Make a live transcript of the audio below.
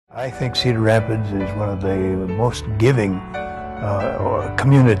I think Cedar Rapids is one of the most giving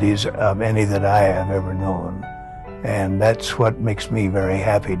communities of any that I have ever known. And that's what makes me very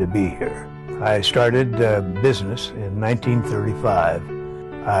happy to be here. I started business in 1935.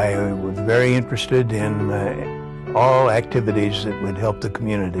 I was very interested in all activities that would help the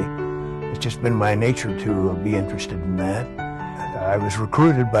community. It's just been my nature to be interested in that. I was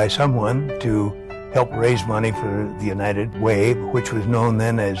recruited by someone to help raise money for the United Way, which was known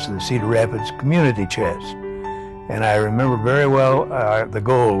then as the Cedar Rapids Community Chest. And I remember very well the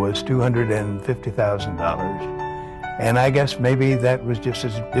goal was $250,000. And I guess maybe that was just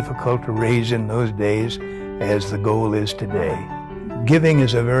as difficult to raise in those days as the goal is today. Giving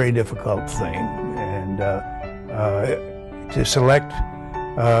is a very difficult thing, and to select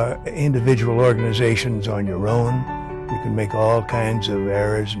individual organizations on your own, you can make all kinds of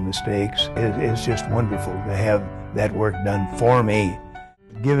errors and mistakes. It's just wonderful to have that work done for me.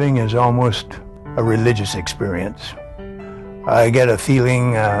 Giving is almost a religious experience. I get a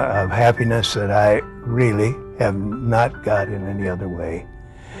feeling of happiness that I really have not got in any other way.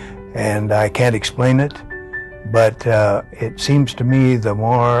 And I can't explain it, but it seems to me the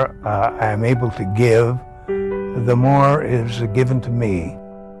more I'm able to give, the more is given to me.